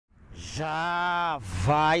Já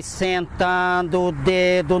vai sentando o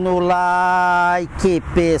dedo no like,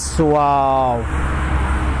 pessoal.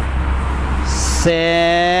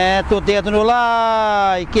 Senta o dedo no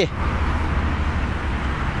like,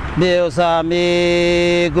 meus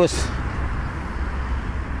amigos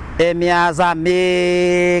e minhas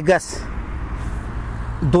amigas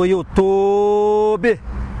do YouTube.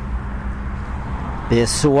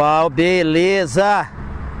 Pessoal, beleza?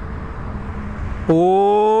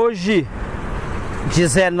 Hoje,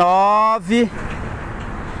 19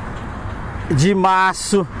 de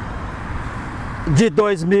março de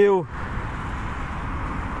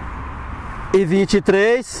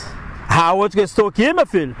 2023. Aonde que eu estou aqui, meu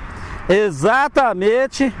filho?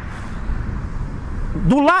 Exatamente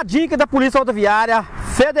do ladinho aqui da Polícia Rodoviária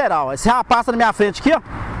Federal. Esse rapaz tá na minha frente aqui, ó.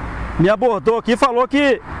 Me abordou aqui e falou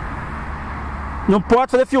que não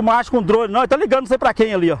pode fazer filmagem com drone, não. Ele tá ligando, não sei pra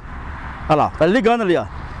quem ali, ó. Olha lá, tá ligando ali, ó.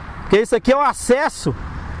 Porque isso aqui é o acesso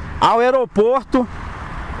ao aeroporto.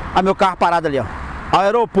 Olha meu carro parado ali, ó. Ao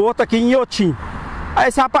aeroporto aqui em Betim. Aí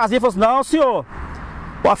esse rapazinho falou assim: não, senhor,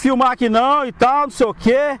 pode filmar aqui não e tal, não sei o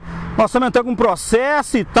que. Nós estamos entrando com um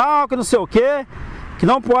processo e tal, que não sei o que. Que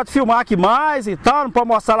não pode filmar aqui mais e tal, não pode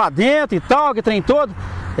mostrar lá dentro e tal, que trem todo.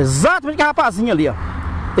 Exatamente que rapazinho ali, ó.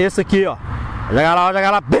 Esse aqui, ó.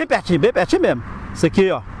 Joga lá, bem pertinho mesmo. Esse aqui,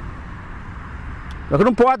 ó. Só que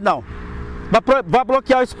não pode não. Vai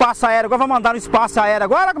bloquear o espaço aéreo. Agora vai mandar no espaço aéreo.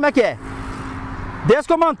 Agora como é que é? Desde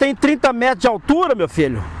que eu mantenho 30 metros de altura, meu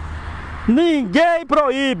filho, ninguém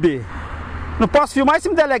proíbe. Não posso filmar em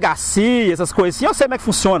cima de delegacia, essas coisas assim. Eu sei como é que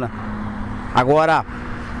funciona. Agora,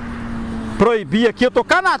 proibir aqui, eu tô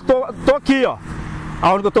aqui, ó.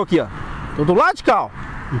 Aonde que eu tô aqui, ó? Tô do lado de cá, ó.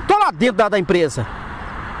 Não tô lá dentro da empresa.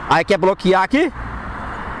 Aí quer bloquear aqui?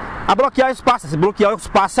 A bloquear o espaço. Se bloquear o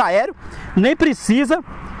espaço aéreo, nem precisa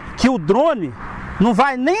que o drone não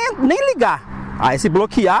vai nem ligar. Aí se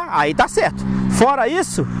bloquear, aí tá certo. Fora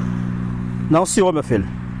isso, não, senhor, meu filho.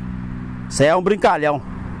 Isso aí é um brincalhão.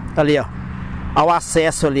 Ali, ó. Ao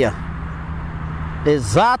acesso ali, ó.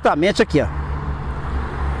 Exatamente aqui, ó.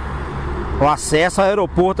 O acesso ao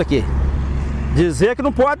aeroporto aqui. Dizer que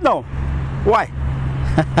não pode não. Uai.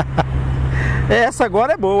 Essa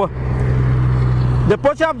agora é boa.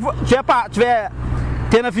 Depois tiver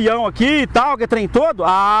tendo avião aqui e tal, que trem todo,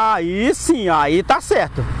 aí sim, aí tá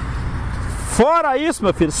certo. Fora isso,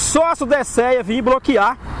 meu filho, só se o DESEJA vir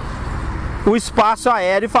bloquear o espaço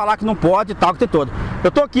aéreo e falar que não pode e tal, que tem todo.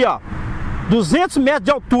 Eu tô aqui, ó, 200 metros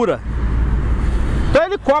de altura. Então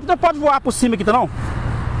helicóptero não pode voar por cima aqui, então não?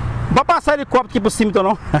 Não vai passar helicóptero aqui por cima, então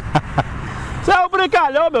não? Isso é um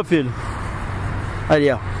brincalhão, meu filho.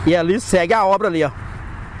 Ali, ó. E ali segue a obra ali, ó.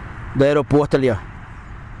 Do aeroporto ali, ó.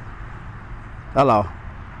 Olha lá, ó.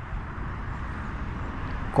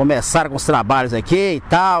 Começaram com os trabalhos aqui e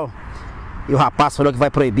tal. E o rapaz falou que vai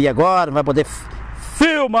proibir agora. Não vai poder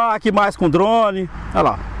filmar aqui mais com drone. Olha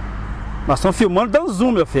lá. Nós estamos filmando e dando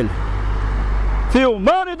zoom, meu filho.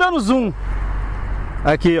 Filmando e dando zoom.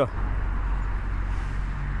 Aqui, ó.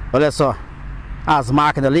 Olha só. As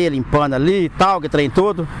máquinas ali, limpando ali e tal, que trem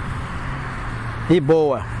todo. E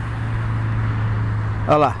boa.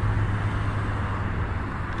 Olha lá.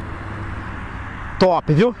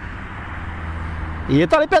 Top, viu? E ele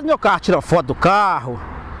tá ali perto do meu carro, tirando foto do carro.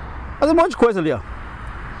 Fazer um monte de coisa ali, ó.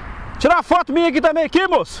 Tirar uma foto minha aqui também, aqui,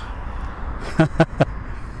 moço.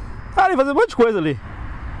 Ali, fazer um monte de coisa ali.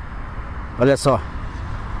 Olha só.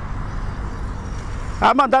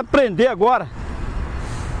 Ah, mandar prender agora.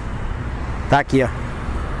 Tá aqui,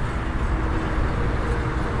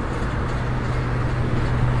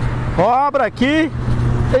 ó. Obra aqui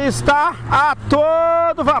está a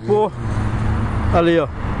todo vapor. Ali, ó.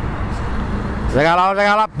 Joga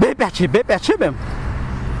lá, bem pertinho mesmo.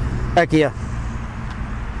 Aqui, ó.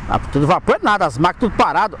 Tá tudo vapor, nada, as máquinas tudo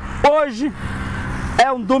parado. Hoje é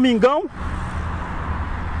um domingão.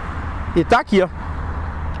 E tá aqui, ó.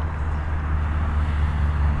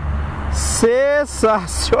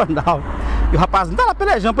 Sensacional. E o rapaz não tá lá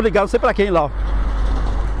pelejando pra ligar, não sei pra quem lá, ó.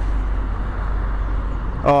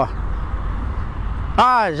 Ó.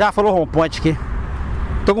 Ah, já falou romponte aqui.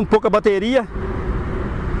 Tô com pouca bateria.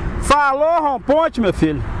 Falou romponte, meu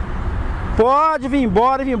filho. Pode vir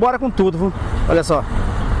embora e vir embora com tudo, viu? Olha só.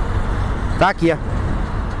 Tá aqui, ó.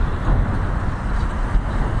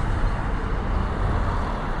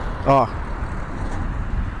 Ó.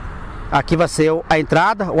 Aqui vai ser a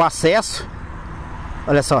entrada, o acesso.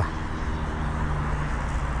 Olha só.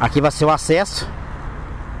 Aqui vai ser o acesso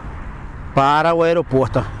para o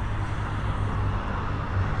aeroporto, ó.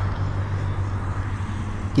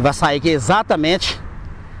 Que vai sair aqui exatamente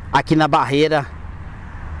aqui na barreira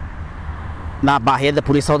na barreira da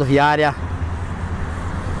Polícia Rodoviária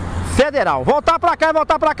Federal. Voltar pra cá e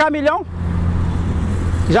voltar pra cá, milhão.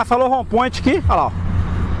 Já falou home point aqui, olha lá, ó.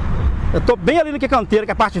 Eu tô bem ali no que canteiro,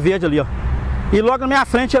 que é a parte verde ali, ó. E logo na minha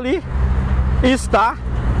frente ali está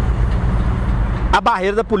a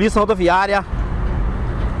barreira da Polícia Rodoviária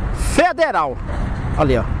Federal.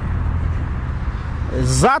 Ali, ó.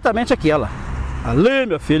 Exatamente aqui, ó. Ali,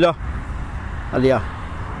 meu filho, ó. Ali, ó.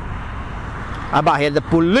 A barreira da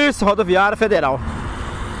Polícia Rodoviária Federal.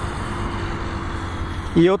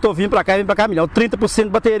 E eu tô vindo pra cá, milhão. 30% de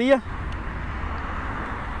bateria.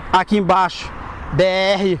 Aqui embaixo,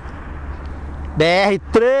 BR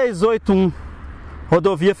 381,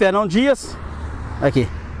 rodovia Fernão Dias. Aqui.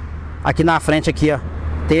 Aqui na frente, aqui, ó.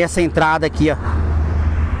 Tem essa entrada aqui, ó.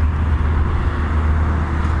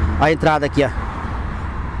 A entrada aqui, ó.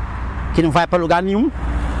 Que não vai pra lugar nenhum.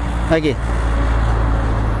 Aqui.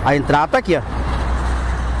 A entrada tá aqui, ó.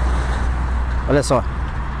 Olha só.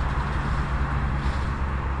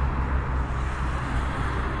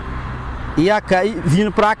 E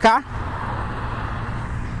vindo pra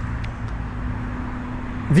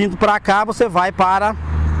cá, você vai para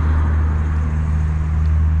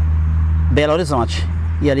Belo Horizonte.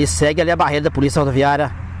 E ali segue ali a barreira da Polícia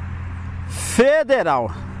Rodoviária Federal.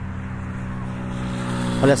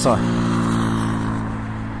 Olha só.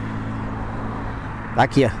 Tá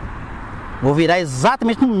aqui, ó. Vou virar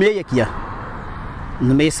exatamente no meio aqui, ó.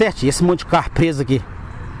 No meio certinho. Esse monte de carro preso aqui.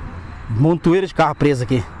 Montoeira de carro preso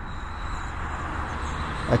aqui.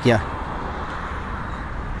 Aqui, ó.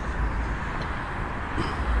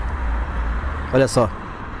 Olha só.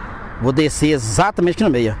 Vou descer exatamente aqui no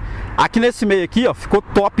meio, ó. Aqui nesse meio aqui, ó, ficou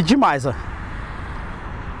top demais, ó.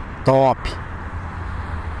 Top.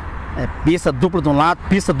 É pista dupla de um lado,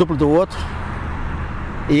 pista dupla do outro.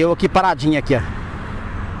 E eu aqui paradinho aqui, ó.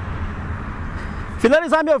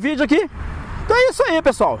 Finalizar meu vídeo aqui. Então é isso aí,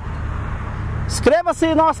 pessoal. Inscreva-se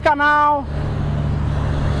no nosso canal.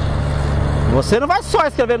 Você não vai só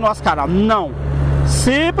inscrever no nosso canal, não.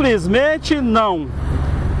 Simplesmente não.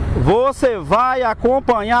 Você vai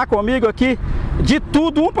acompanhar comigo aqui de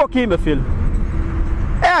tudo um pouquinho, meu filho.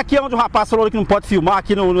 É aqui onde o rapaz falou que não pode filmar,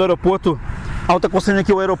 aqui no aeroporto. Onde tá construindo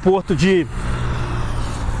aqui o aeroporto de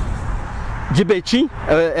Betim,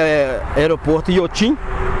 aeroporto Iotim.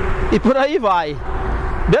 E por aí vai.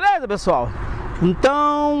 Beleza, pessoal?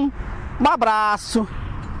 Então, um abraço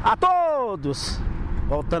a todos.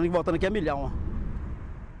 Voltando aqui a milhão, ó.